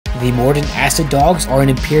The Mordant Acid Dogs are an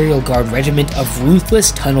Imperial Guard regiment of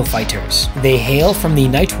ruthless tunnel fighters. They hail from the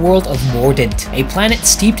night world of Mordant, a planet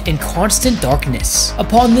steeped in constant darkness.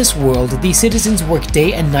 Upon this world, the citizens work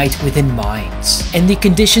day and night within mines, and the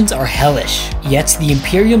conditions are hellish, yet the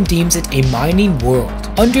Imperium deems it a mining world.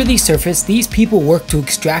 Under the surface, these people work to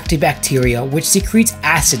extract a bacteria which secretes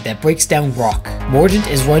acid that breaks down rock. Mordant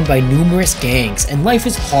is run by numerous gangs, and life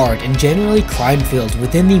is hard and generally crime-filled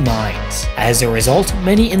within the mines. As a result,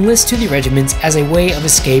 many enlist to the regiments as a way of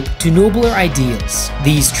escape to nobler ideals.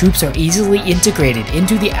 These troops are easily integrated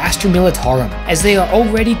into the Astra Militarum, as they are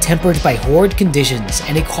already tempered by horrid conditions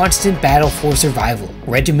and a constant battle for survival.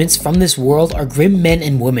 Regiments from this world are grim men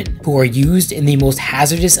and women who are used in the most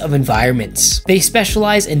hazardous of environments. They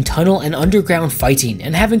specialize in tunnel and underground fighting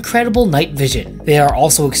and have incredible night vision. They are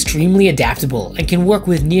also extremely adaptable and can work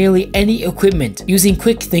with nearly any equipment, using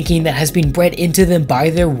quick thinking that has been bred into them by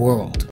their world.